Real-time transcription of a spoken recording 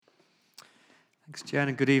Thanks, Jan,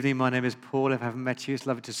 and good evening. My name is Paul. If I haven't met you, it's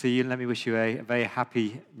lovely to see you, and let me wish you a very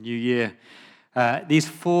happy new year. These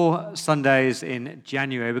 4 Sundays in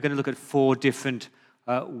January, we're going to look at 4 different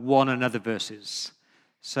one another verses.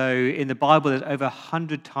 So in the Bible, there's over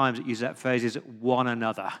 100 times it uses that phrase, is one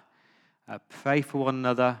another. Pray for one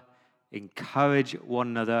another, encourage one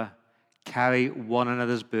another, carry one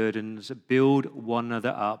another's burdens, build one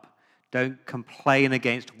another up. Don't complain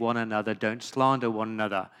against one another. Don't slander one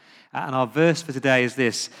another. And our verse for today is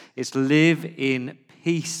this. It's live in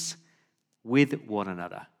peace with one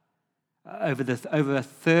another. Over a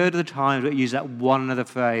third of the times we use that one another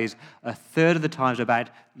phrase, a third of the times about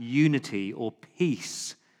unity or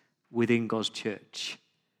peace within God's church.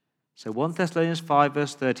 So 1 Thessalonians 5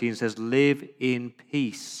 verse 13 says, live in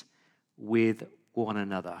peace with one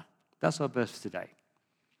another. That's our verse for today.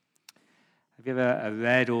 Have you ever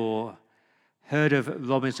read or heard of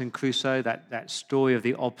Robinson Crusoe, that story of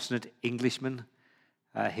the obstinate Englishman?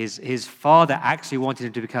 His father actually wanted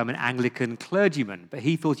him to become an Anglican clergyman, but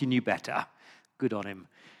he thought he knew better. Good on him.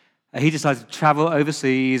 He decided to travel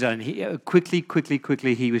overseas, and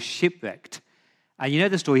quickly he was shipwrecked. And you know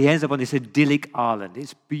the story, he ends up on this idyllic island.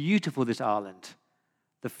 It's beautiful, this island.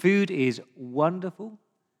 The food is wonderful.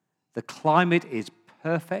 The climate is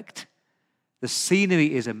perfect. The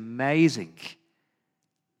scenery is amazing.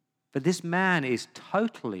 But this man is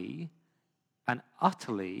totally and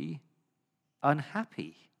utterly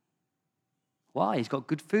unhappy. Why? He's got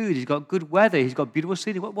good food, he's got good weather, he's got beautiful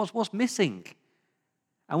scenery. What's missing?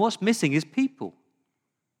 And what's missing is people.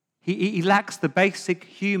 He lacks the basic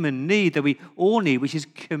human need that we all need, which is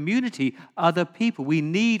community, other people. We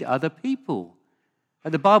need other people.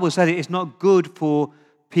 And the Bible says it's not good for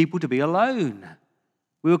people to be alone.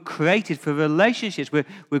 We were created for relationships.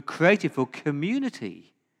 We're created for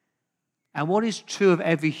community. And what is true of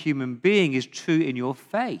every human being is true in your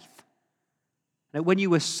faith. That when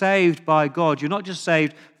you were saved by God, you're not just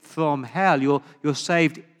saved from hell, you're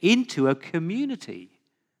saved into a community.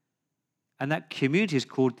 And that community is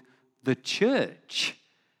called the church.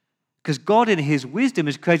 Because God in his wisdom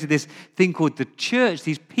has created this thing called the church,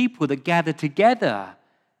 these people that gather together.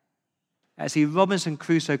 See, Robinson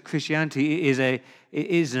Crusoe Christianity is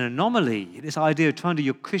an anomaly. This idea of trying to do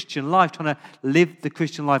your Christian life, trying to live the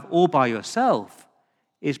Christian life all by yourself,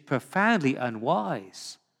 is profoundly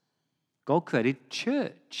unwise. God created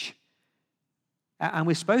church. And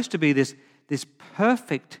we're supposed to be this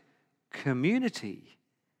perfect community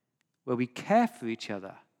where we care for each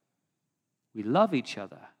other, we love each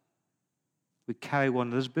other, we carry one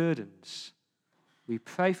another's burdens, we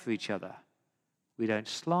pray for each other, we don't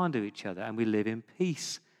slander each other, and we live in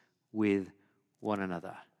peace with one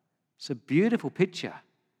another. It's a beautiful picture.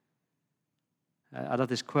 I love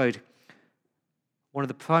this quote. One of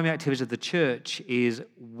the primary activities of the church is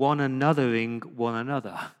one anothering one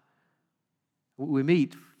another. We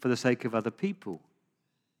meet for the sake of other people.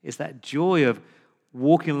 It's that joy of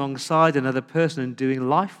walking alongside another person and doing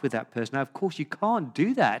life with that person. Now, of course, you can't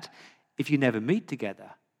do that if you never meet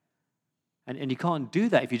together. And you can't do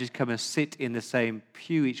that if you just come and sit in the same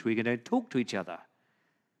pew each week and don't talk to each other.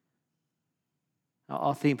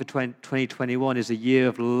 Our theme for 2021 is the year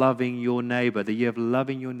of loving your neighbor, the year of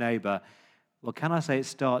loving your neighbor. Well, can I say it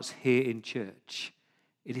starts here in church?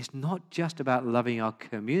 It is not just about loving our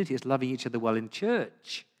community, it's loving each other well in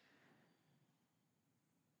church.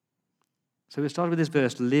 So we started with this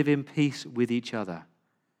verse, live in peace with each other.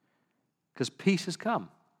 Because peace has come.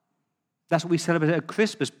 That's what we celebrated at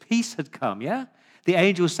Christmas. Peace had come, yeah? The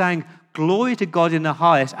angels sang, glory to God in the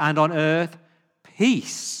highest, and on earth,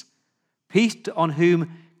 peace. Peace on whom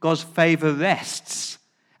God's favor rests.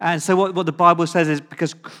 And so what the Bible says is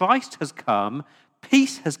because Christ has come,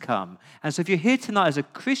 peace has come. And so if you're here tonight as a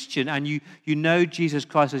Christian and you know Jesus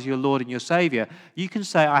Christ as your Lord and your Savior, you can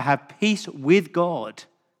say, I have peace with God.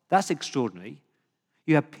 That's extraordinary.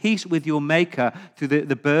 You have peace with your Maker through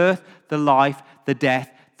the birth, the life, the death,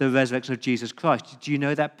 the resurrection of Jesus Christ. Do you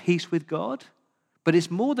know that peace with God? But it's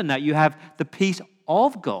more than that. You have the peace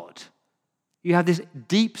of God. You have this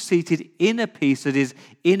deep-seated inner peace that is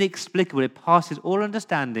inexplicable. It passes all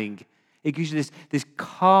understanding. It gives you this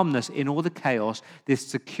calmness in all the chaos, this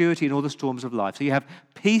security in all the storms of life. So you have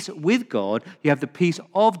peace with God. You have the peace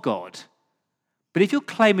of God. But if you're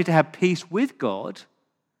claiming to have peace with God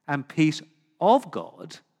and peace of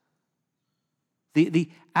God, the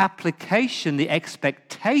application, the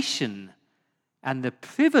expectation, and the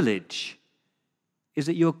privilege is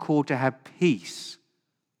that you're called to have peace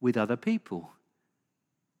with other people.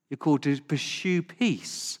 You're called to pursue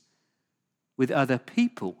peace with other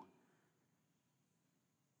people.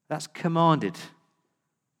 That's commanded.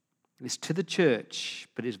 It's to the church,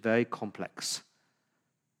 but it's very complex.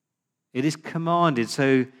 It is commanded.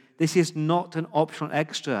 So this is not an optional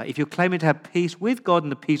extra. If you're claiming to have peace with God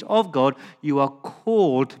and the peace of God, you are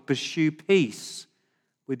called to pursue peace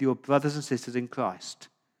with your brothers and sisters in Christ.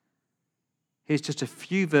 Here's just a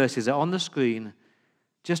few verses that are on the screen,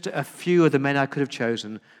 just a few of the men I could have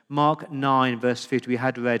chosen. Mark 9, verse 50, we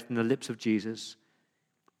had read from the lips of Jesus.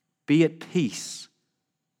 Be at peace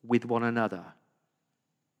with one another.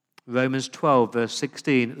 Romans 12, verse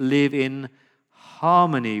 16, live in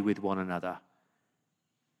harmony with one another.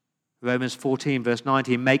 Romans 14, verse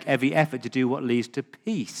 19, make every effort to do what leads to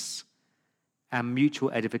peace and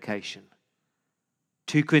mutual edification.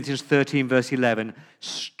 2 Corinthians 13, verse 11,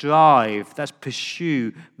 strive, that's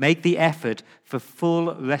pursue, make the effort for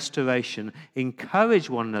full restoration, encourage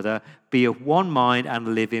one another, be of one mind,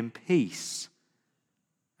 and live in peace.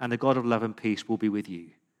 And the God of love and peace will be with you.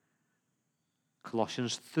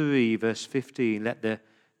 Colossians 3, verse 15, let the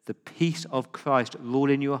peace of Christ rule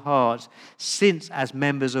in your hearts, since as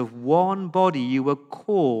members of one body you were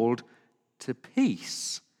called to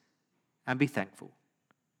peace, and be thankful.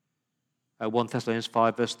 1 Thessalonians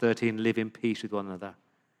 5, verse 13, live in peace with one another.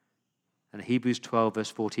 And Hebrews 12, verse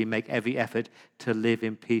 14, make every effort to live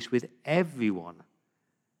in peace with everyone.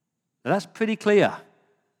 Now that's pretty clear.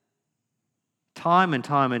 Time and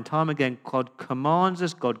time and time again, God commands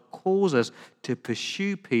us, God calls us to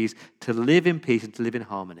pursue peace, to live in peace, and to live in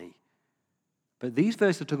harmony. But these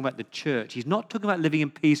verses are talking about the church. He's not talking about living in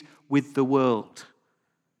peace with the world.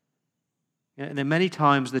 And then many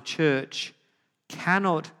times the church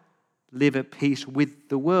cannot live at peace with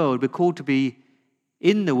the world. We're called to be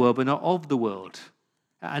in the world, but not of the world.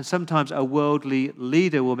 And sometimes a worldly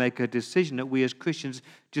leader will make a decision that we as Christians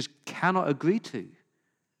just cannot agree to.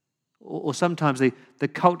 Or sometimes the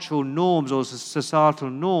cultural norms or societal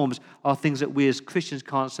norms are things that we as Christians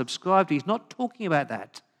can't subscribe to. He's not talking about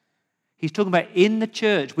that. He's talking about in the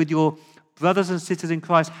church with your brothers and sisters in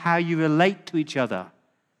Christ, how you relate to each other.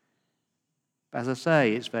 As I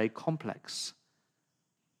say, it's very complex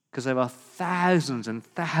because there are thousands and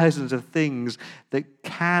thousands of things that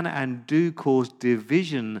can and do cause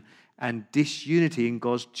division and disunity in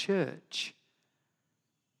God's church.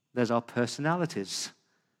 There's our personalities.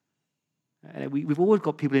 We've always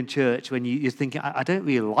got people in church when you're thinking, I don't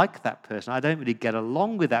really like that person. I don't really get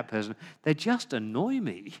along with that person. They just annoy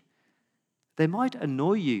me. They might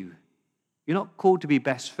annoy you. You're not called to be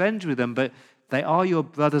best friends with them, but they are your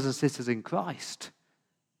brothers and sisters in Christ.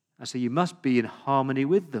 And so you must be in harmony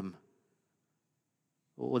with them.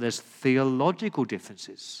 Or there's theological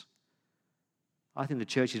differences. I think the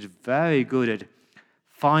church is very good at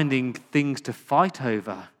finding things to fight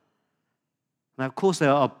over. Now, of course,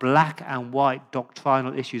 there are black and white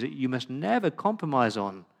doctrinal issues that you must never compromise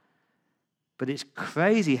on. But it's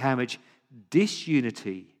crazy how much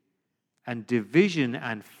disunity and division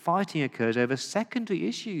and fighting occurs over secondary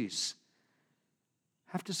issues.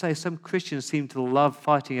 I have to say, some Christians seem to love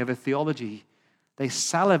fighting over theology. They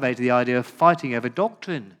salivate the idea of fighting over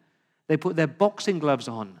doctrine. They put their boxing gloves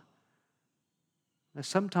on. Now,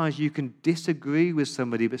 sometimes you can disagree with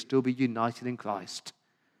somebody but still be united in Christ.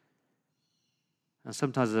 And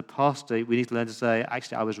sometimes as a pastor, we need to learn to say,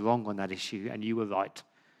 actually, I was wrong on that issue and you were right.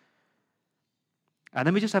 And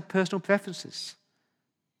then we just have personal preferences.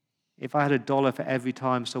 If I had $1 for every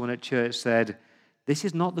time someone at church said, this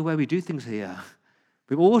is not the way we do things here.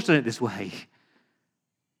 We've always done it this way.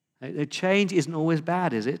 The change isn't always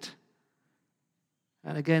bad, is it?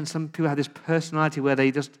 And again, some people have this personality where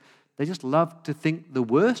they just love to think the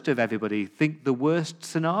worst of everybody, think the worst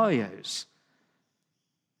scenarios.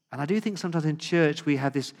 And I do think sometimes in church we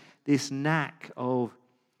have this knack of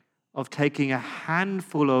taking a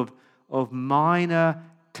handful of minor,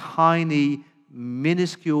 tiny,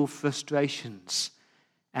 minuscule frustrations,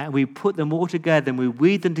 and we put them all together and we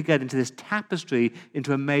weave them together into this tapestry,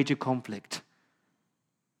 into a major conflict.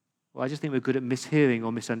 Well, I just think we're good at mishearing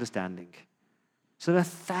or misunderstanding. So there are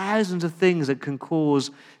thousands of things that can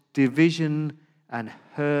cause division and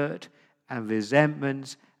hurt and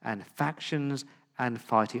resentments and factions and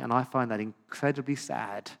fighting. And I find that incredibly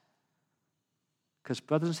sad. Because,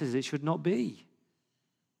 brothers and sisters, it should not be.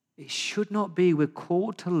 It should not be. We're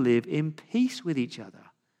called to live in peace with each other.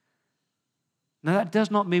 Now, that does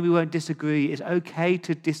not mean we won't disagree. It's okay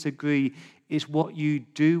to disagree. It's what you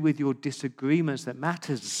do with your disagreements that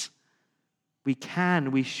matters. We can,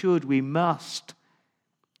 we should, we must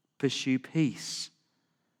pursue peace.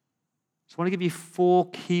 So I want to give you 4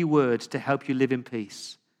 key words to help you live in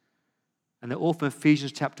peace. And they're all from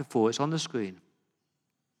Ephesians chapter 4. It's on the screen.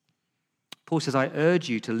 Paul says, I urge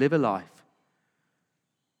you to live a life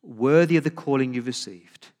worthy of the calling you've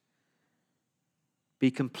received. Be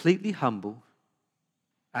completely humble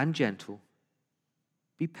and gentle.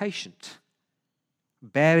 Be patient,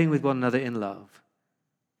 bearing with one another in love.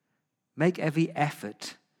 Make every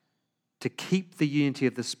effort to keep the unity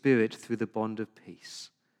of the Spirit through the bond of peace.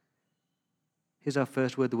 Here's our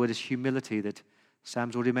first word. The word is humility that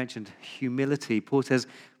Sam's already mentioned. Humility. Paul says,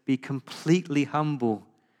 be completely humble.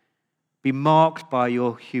 Be marked by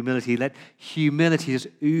your humility. Let humility just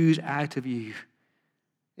ooze out of you.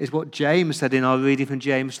 Is what James said in our reading from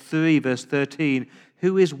James 3, verse 13.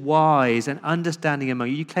 Who is wise and understanding among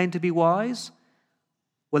you? You claim to be wise?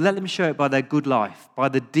 Well, let them show it by their good life, by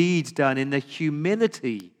the deeds done in the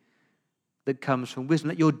humility that comes from wisdom.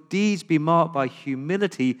 Let your deeds be marked by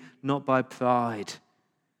humility, not by pride.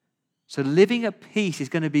 So living at peace is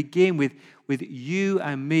going to begin with you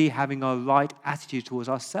and me having our right attitude towards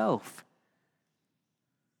ourselves.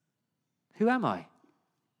 Who am I?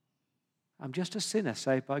 I'm just a sinner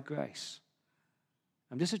saved by grace.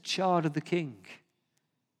 I'm just a child of the King.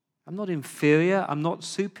 I'm not inferior. I'm not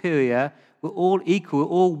superior. We're all equal. We're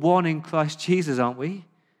all one in Christ Jesus, aren't we?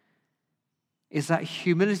 It's that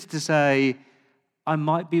humility to say, I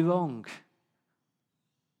might be wrong.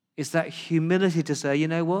 It's that humility to say, you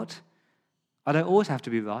know what? I don't always have to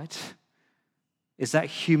be right. It's that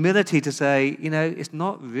humility to say, you know, it's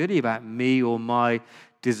not really about me or my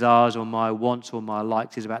desires or my wants or my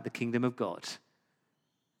likes. It's about the kingdom of God.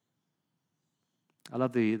 I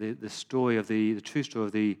love the story of the true story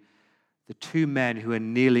of the two men who are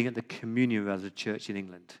kneeling at the communion rail of the church in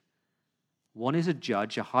England. One is a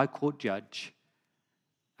judge, a high court judge,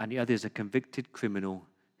 and the other is a convicted criminal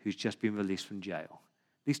who's just been released from jail.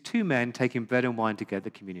 These two men taking bread and wine together at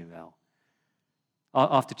the communion rail.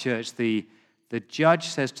 After church, the judge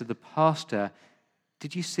says to the pastor,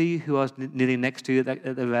 did you see who I was kneeling next to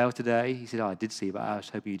at the rail today? He said, I did see, but I was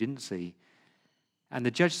hoping you didn't see. And the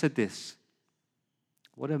judge said this,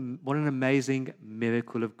 what an amazing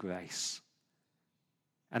miracle of grace.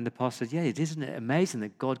 And the pastor said, yeah, isn't it amazing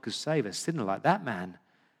that God could save a sinner like that man?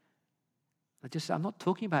 I'm not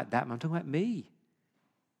talking about that man, I'm talking about me.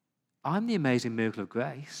 I'm the amazing miracle of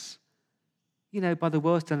grace. You know, by the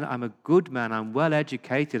world standard, I'm a good man. I'm well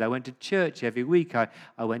educated. I went to church every week. I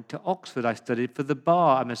went to Oxford. I studied for the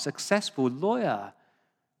bar. I'm a successful lawyer.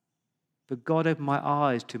 But God opened my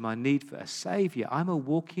eyes to my need for a Savior. I'm a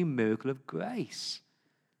walking miracle of grace.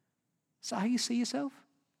 Is that how you see yourself?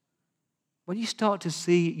 When you start to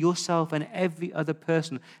see yourself and every other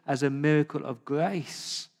person as a miracle of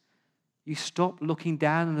grace, you stop looking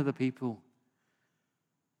down on other people.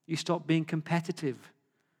 You stop being competitive.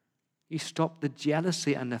 You stop the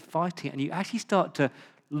jealousy and the fighting, and you actually start to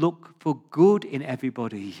look for good in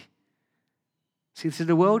everybody. See, so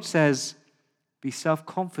the world says, be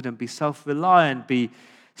self-confident, be self-reliant, be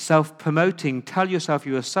self-promoting, tell yourself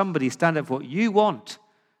you are somebody, stand up for what you want,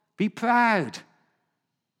 be proud.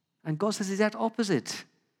 And God says the exact opposite.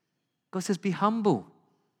 God says, be humble.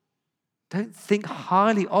 Don't think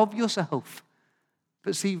highly of yourself,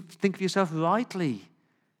 but think of yourself rightly.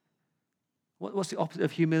 What's the opposite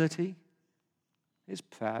of humility? It's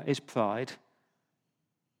pride.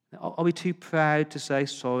 Are we too proud to say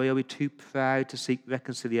sorry? Are we too proud to seek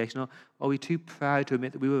reconciliation? Or are we too proud to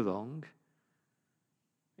admit that we were wrong?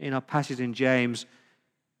 In our passage in James,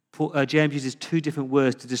 James uses two different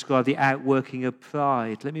words to describe the outworking of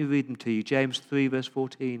pride. Let me read them to you. James 3, verse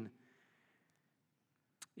 14.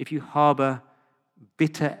 If you harbor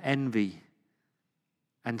bitter envy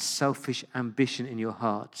and selfish ambition in your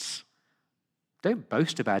hearts, don't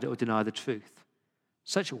boast about it or deny the truth.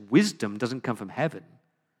 Such wisdom doesn't come from heaven.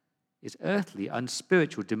 It's earthly,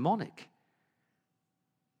 unspiritual, demonic.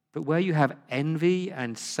 But where you have envy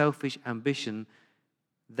and selfish ambition,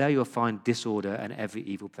 there you'll find disorder and every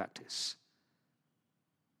evil practice.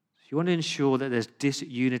 If you want to ensure that there's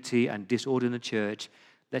disunity and disorder in the church,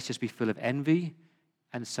 let's just be full of envy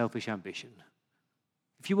and selfish ambition.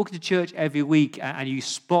 If you walk into church every week and you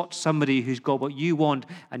spot somebody who's got what you want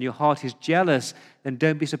and your heart is jealous, then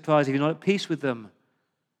don't be surprised if you're not at peace with them.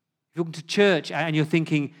 If you walk into church and you're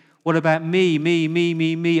thinking, what about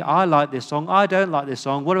me? I like this song. I don't like this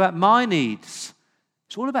song. What about my needs?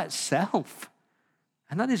 It's all about self.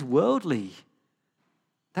 And that is worldly.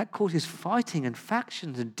 That causes fighting and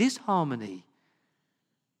factions and disharmony.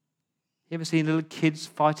 You ever seen little kids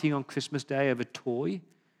fighting on Christmas Day over a toy?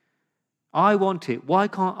 I want it. Why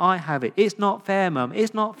can't I have it? It's not fair, Mum.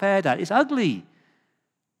 It's not fair, Dad. It's ugly.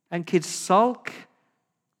 And kids sulk.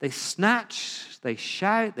 They snatch, they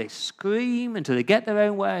shout, they scream until they get their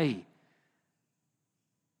own way.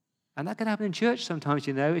 And that can happen in church sometimes,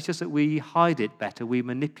 you know. It's just that we hide it better. We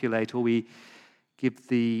manipulate, or we give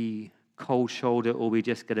the cold shoulder, or we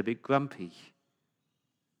just get a bit grumpy.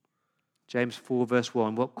 James 4 verse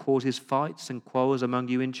 1, what causes fights and quarrels among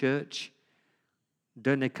you in church?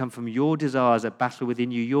 Don't they come from your desires that battle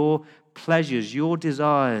within you, your pleasures, your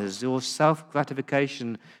desires, your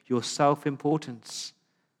self-gratification, your self-importance?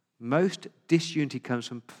 Most disunity comes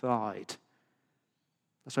from pride.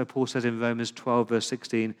 That's why Paul says in Romans 12 verse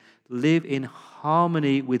 16, live in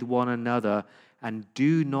harmony with one another and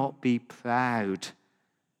do not be proud.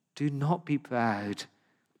 Do not be proud,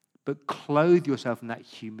 but clothe yourself in that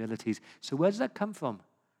humility. So where does that come from?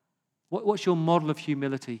 What's your model of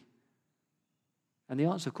humility? And the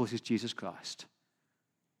answer, of course, is Jesus Christ.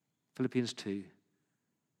 Philippians 2.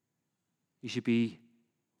 You should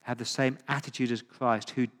have the same attitude as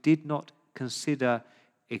Christ, who did not consider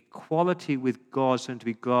equality with God something to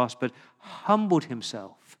be grasped, but humbled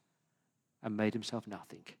himself and made himself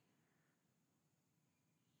nothing.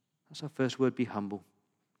 That's our first word, be humble.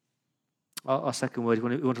 Our second word,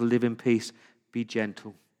 we want to live in peace, be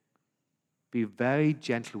gentle. Be very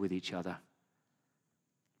gentle with each other.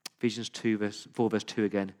 Ephesians 4 verse 2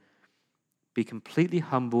 again. Be completely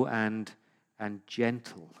humble and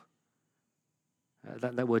gentle.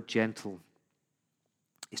 That word gentle,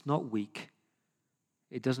 it's not weak.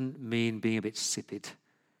 It doesn't mean being a bit insipid.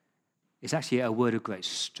 It's actually a word of great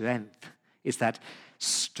strength. It's that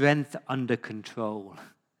strength under control.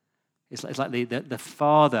 It's like the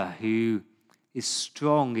father who is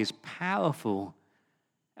strong, is powerful,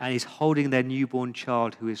 and is holding their newborn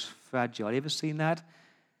child who is fragile. You ever seen that?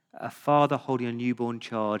 A father holding a newborn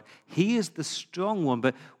child. He is the strong one,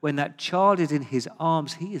 but when that child is in his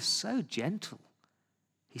arms, he is so gentle.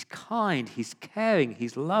 He's kind, he's caring,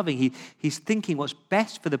 he's loving, he's thinking what's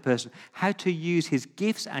best for the person, how to use his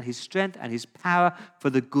gifts and his strength and his power for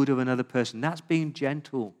the good of another person. That's being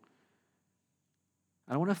gentle.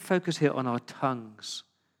 And I want to focus here on our tongues,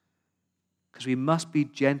 because we must be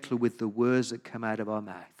gentle with the words that come out of our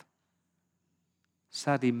mouth.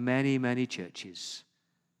 Sadly, many, many churches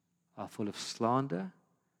are full of slander,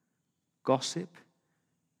 gossip,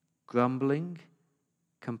 grumbling,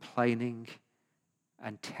 complaining,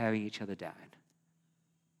 and tearing each other down.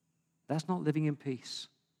 That's not living in peace.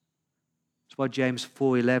 That's why James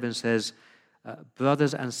 4:11 says,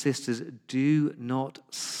 brothers and sisters, do not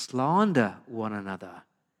slander one another.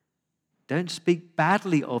 Don't speak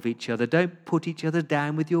badly of each other. Don't put each other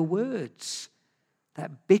down with your words.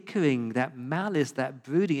 That bickering, that malice, that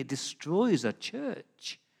brooding, it destroys a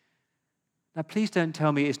church. Now, please don't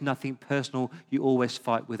tell me it's nothing personal. You always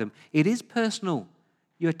fight with them. It is personal.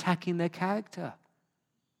 You're attacking their character.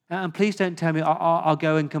 And please don't tell me I'll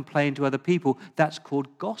go and complain to other people. That's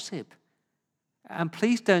called gossip. And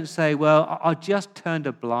please don't say, well, I just turned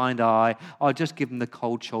a blind eye. I'll just give them the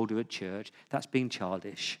cold shoulder at church. That's being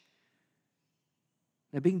childish.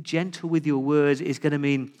 Now, being gentle with your words is going to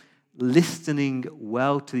mean listening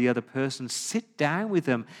well to the other person. Sit down with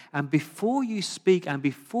them. And before you speak and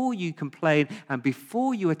before you complain and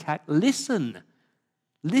before you attack, listen.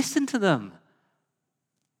 Listen to them.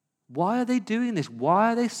 Why are they doing this?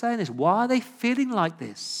 Why are they saying this? Why are they feeling like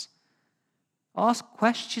this? Ask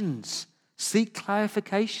questions. Seek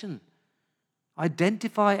clarification.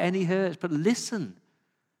 Identify any hurts, but listen.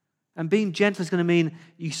 And being gentle is going to mean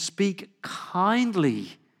you speak kindly.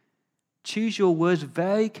 Choose your words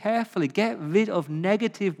very carefully. Get rid of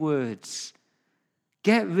negative words.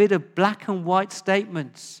 Get rid of black and white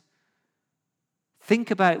statements.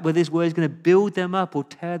 Think about whether this word is going to build them up or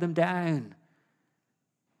tear them down.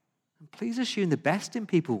 And please assume the best in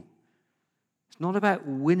people. It's not about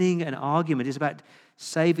winning an argument. It's about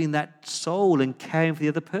saving that soul and caring for the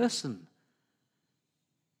other person.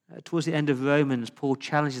 Towards the end of Romans, Paul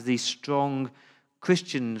challenges these strong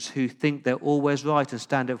Christians who think they're always right and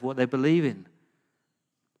stand up for what they believe in.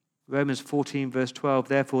 Romans 14 verse 12,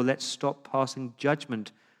 therefore let's stop passing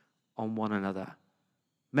judgment on one another.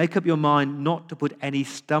 Make up your mind not to put any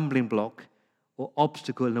stumbling block or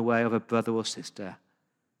obstacle in the way of a brother or sister.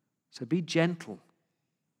 So be gentle.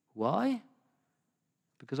 Why?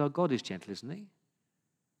 Because our God is gentle, isn't he?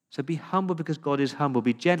 So be humble because God is humble.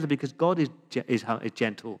 Be gentle because God is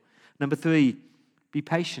gentle. Number 3, be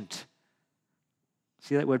patient.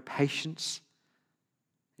 See that word patience?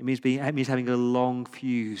 It means having a long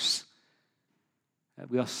fuse.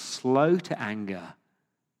 We are slow to anger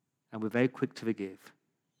and we're very quick to forgive.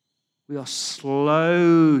 We are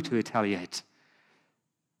slow to retaliate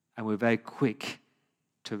and we're very quick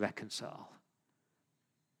to reconcile.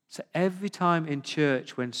 So every time in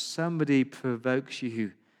church when somebody provokes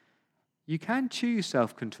you, you can choose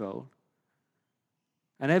self-control.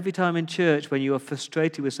 And every time in church when you are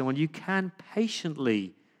frustrated with someone, you can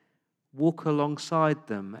patiently walk alongside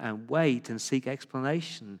them and wait and seek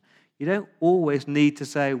explanation. You don't always need to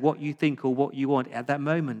say what you think or what you want at that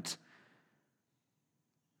moment.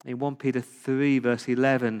 In 1 Peter 3, verse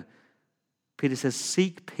 11, Peter says,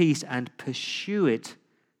 seek peace and pursue it.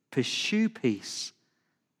 Pursue peace.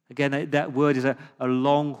 Again, that word is a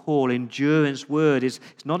long haul, endurance word. It's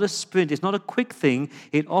not a sprint. It's not a quick thing.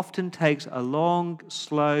 It often takes a long,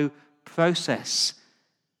 slow process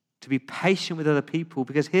to be patient with other people.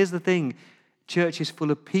 Because here's the thing, church is full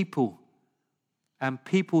of people. And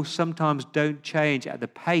people sometimes don't change at the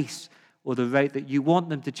pace or the rate that you want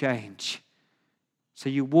them to change. So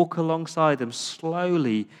you walk alongside them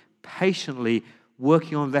slowly, patiently,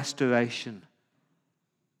 working on restoration.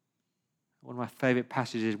 One of my favorite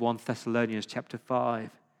passages is 1 Thessalonians chapter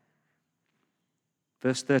 5.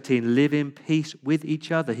 Verse 13, live in peace with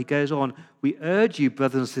each other. He goes on, we urge you,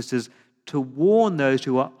 brothers and sisters, to warn those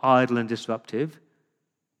who are idle and disruptive.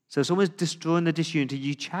 So if someone's destroying the disunity,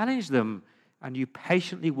 you challenge them and you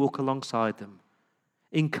patiently walk alongside them.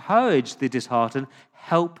 Encourage the disheartened,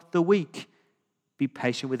 help the weak. Be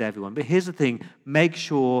patient with everyone. But here's the thing, make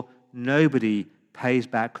sure nobody pays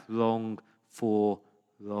back wrong for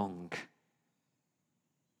wrong.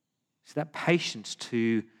 So that patience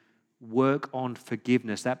to work on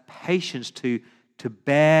forgiveness, that patience to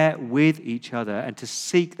bear with each other and to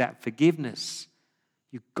seek that forgiveness.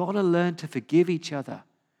 You've got to learn to forgive each other.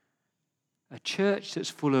 A church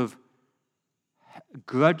that's full of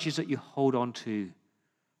grudges that you hold on to,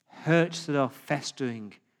 hurts that are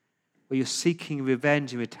festering, where you're seeking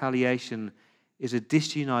revenge and retaliation, is a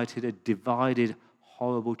disunited, a divided,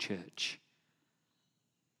 horrible church.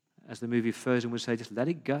 As the movie Frozen would say, just let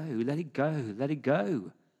it go, let it go, let it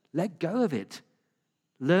go. Let go of it.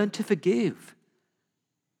 Learn to forgive.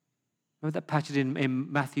 Remember that passage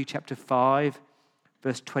in Matthew chapter 5,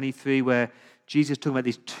 verse 23, where Jesus is talking about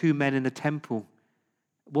these two men in the temple.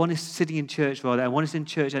 One is sitting in church, rather, and one is in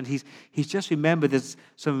church, and he's just remembered there's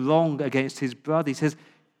some wrong against his brother. He says,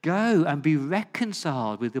 go and be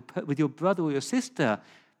reconciled with your brother or your sister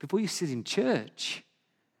before you sit in church.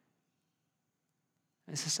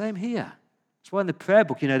 It's the same here. That's why in the prayer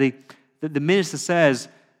book, the minister says,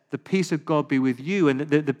 the peace of God be with you, and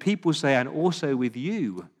the people say, and also with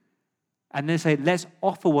you. And they say, let's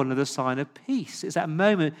offer one another a sign of peace. It's that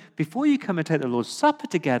moment before you come and take the Lord's Supper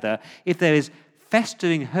together, if there is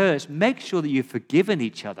festering hurts, make sure that you've forgiven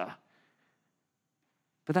each other.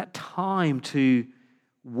 But that time to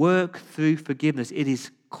work through forgiveness, it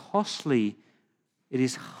is costly, it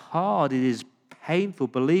is hard, it is painful.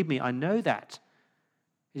 Believe me, I know that.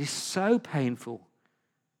 It is so painful.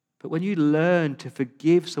 But when you learn to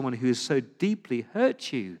forgive someone who has so deeply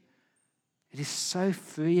hurt you, it is so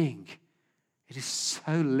freeing. It is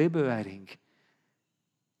so liberating.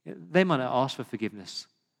 They might not ask for forgiveness.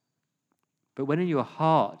 But when in your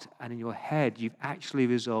heart and in your head you've actually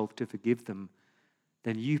resolved to forgive them,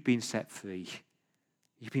 then you've been set free.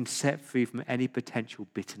 You've been set free from any potential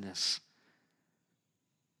bitterness.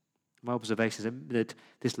 My observation is that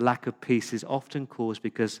this lack of peace is often caused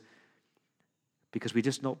because we're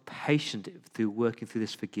just not patient through working through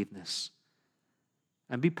this forgiveness.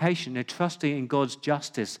 And be patient and trusting in God's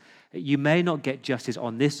justice. You may not get justice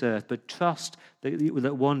on this earth, but trust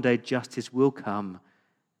that one day justice will come.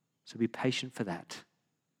 So be patient for that.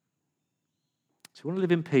 So we want to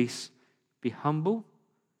live in peace. Be humble.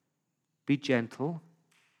 Be gentle.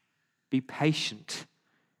 Be patient.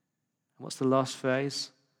 And what's the last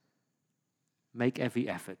phrase? Make every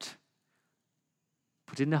effort.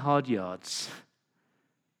 Put in the hard yards.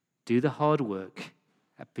 Do the hard work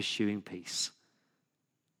at pursuing peace.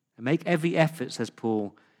 And make every effort, says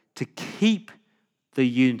Paul, to keep the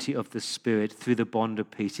unity of the Spirit through the bond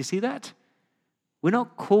of peace. You see that? We're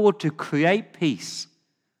not called to create peace.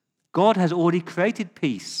 God has already created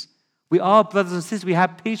peace. We are brothers and sisters. We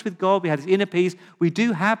have peace with God. We have this inner peace. We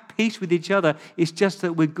do have peace with each other. It's just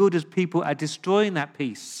that we're good as people at destroying that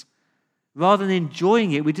peace. Rather than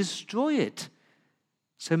enjoying it, we destroy it.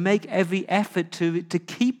 So make every effort to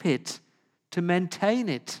keep it, to maintain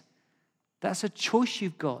it. That's a choice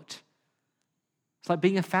you've got. It's like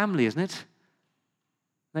being a family, isn't it?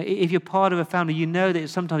 Now, if you're part of a family, you know that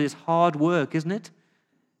sometimes it's hard work, isn't it?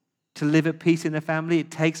 To live at peace in a family, it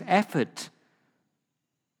takes effort.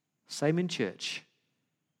 Same in church.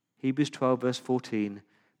 Hebrews 12, verse 14.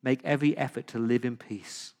 Make every effort to live in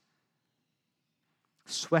peace.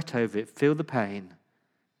 Sweat over it, feel the pain.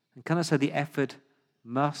 And can I say the effort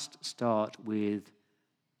must start with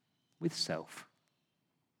self.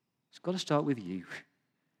 It's got to start with you.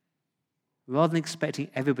 Rather than expecting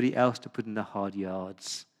everybody else to put in the hard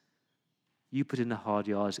yards, you put in the hard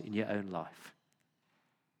yards in your own life.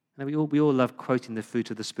 And we all love quoting the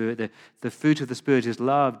fruit of the Spirit. The fruit of the Spirit is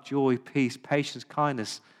love, joy, peace, patience,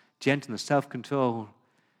 kindness, gentleness, self-control.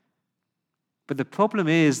 But the problem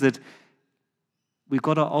is that we've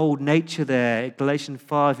got our old nature there. Galatians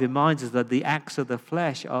 5 reminds us that the acts of the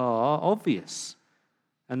flesh are obvious.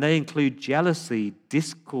 And they include jealousy,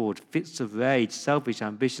 discord, fits of rage, selfish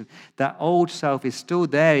ambition. That old self is still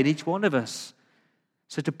there in each one of us.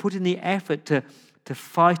 So to put in the effort to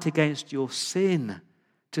fight against your sin,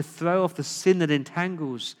 to throw off the sin that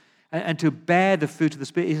entangles, and to bear the fruit of the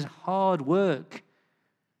Spirit is hard work.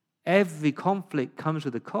 Every conflict comes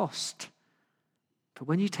with a cost. But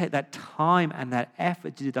when you take that time and that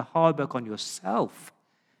effort to do the hard work on yourself,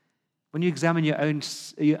 when you examine your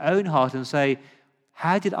own heart and say,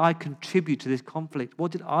 how did I contribute to this conflict?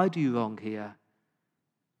 What did I do wrong here?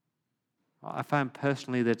 I found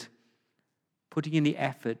personally that putting in the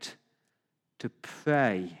effort to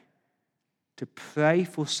pray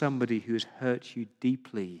for somebody who has hurt you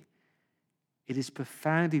deeply, it is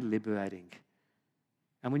profoundly liberating.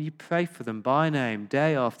 And when you pray for them by name,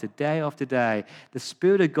 day after day after day, the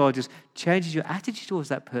Spirit of God just changes your attitude towards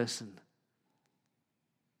that person.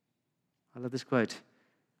 I love this quote.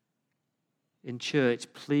 In church,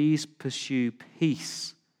 please pursue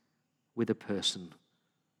peace with a person,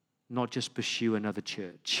 not just pursue another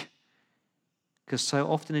church. Because so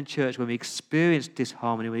often in church, when we experience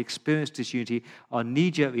disharmony, when we experience disunity, our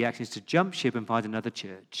knee-jerk reaction is to jump ship and find another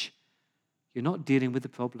church. You're not dealing with the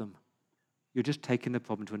problem. You're just taking the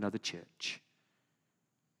problem to another church.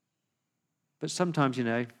 But sometimes,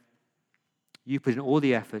 you put in all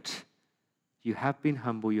the effort. You have been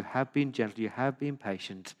humble, you have been gentle, you have been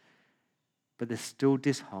patient, but there's still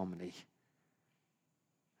disharmony.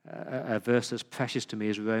 A verse that's precious to me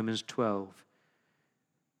is Romans 12.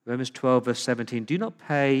 Romans 12, verse 17. Do not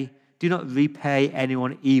repay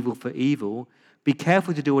anyone evil for evil. Be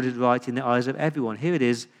careful to do what is right in the eyes of everyone. Here it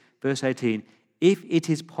is, verse 18. If it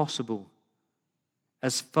is possible,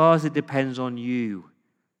 as far as it depends on you,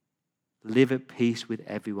 live at peace with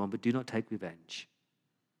everyone, but do not take revenge.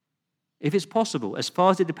 If it's possible, as far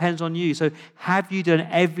as it depends on you. So have you done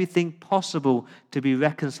everything possible to be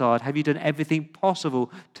reconciled? Have you done everything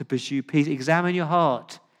possible to pursue peace? Examine your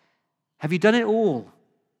heart. Have you done it all?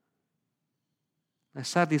 Now,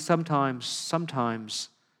 sadly, sometimes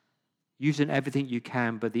you've done everything you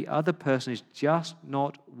can, but the other person is just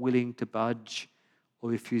not willing to budge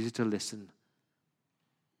or refuses to listen.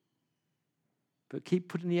 But keep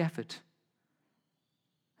putting the effort.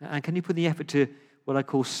 And can you put the effort to what I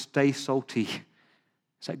call stay salty?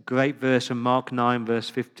 It's that great verse from Mark 9, verse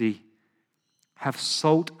 50. Have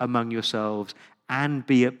salt among yourselves and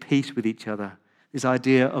be at peace with each other. This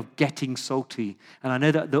idea of getting salty. And I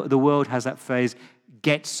know that the world has that phrase,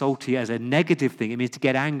 get salty, as a negative thing. It means to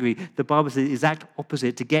get angry. The Bible says the exact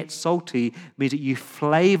opposite. To get salty means that you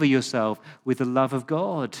flavor yourself with the love of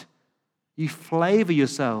God. You flavor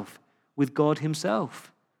yourself with God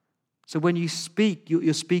himself. So when you speak,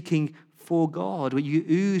 you're speaking for God. When you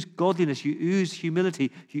ooze godliness, you ooze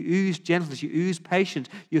humility, you ooze gentleness, you ooze patience,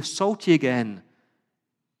 you're salty again.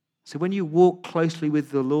 So when you walk closely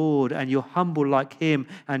with the Lord and you're humble like him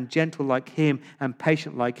and gentle like him and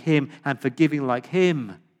patient like him and forgiving like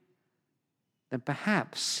him, then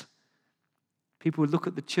perhaps people will look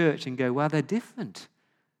at the church and go, wow, they're different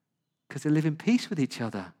because they live in peace with each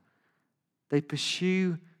other. They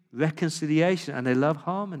pursue reconciliation and they love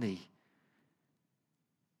harmony.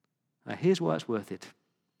 Now, here's why it's worth it.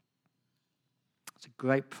 It's a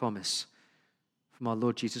great promise from our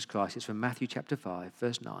Lord Jesus Christ. It's from Matthew chapter 5,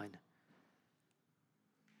 verse 9.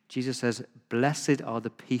 Jesus says, blessed are the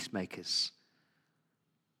peacemakers.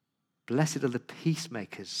 Blessed are the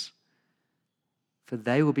peacemakers, for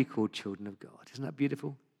they will be called children of God. Isn't that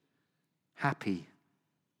beautiful? Happy,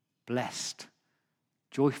 blessed,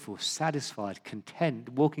 joyful, satisfied, content,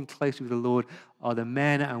 walking closely with the Lord are the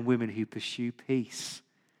men and women who pursue peace,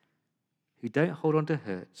 who don't hold on to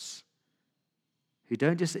hurts, who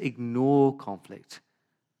don't just ignore conflict,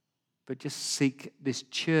 but just seek this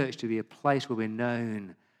church to be a place where we're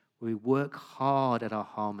known, where we work hard at our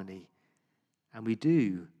harmony, and we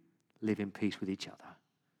do live in peace with each other.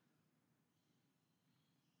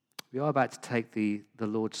 We are about to take the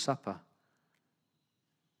Lord's Supper.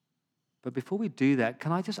 But before we do that,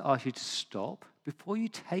 can I just ask you to stop? Before you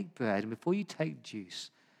take bread and before you take juice,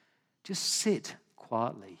 just sit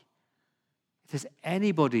quietly. If there's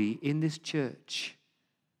anybody in this church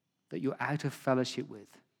that you're out of fellowship with,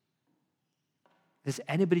 if there's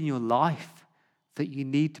anybody in your life that you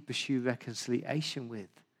need to pursue reconciliation with,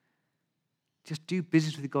 just do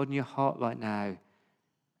business with God in your heart right now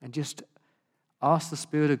and just ask the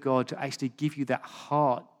Spirit of God to actually give you that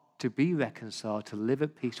heart to be reconciled, to live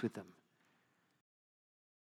at peace with them.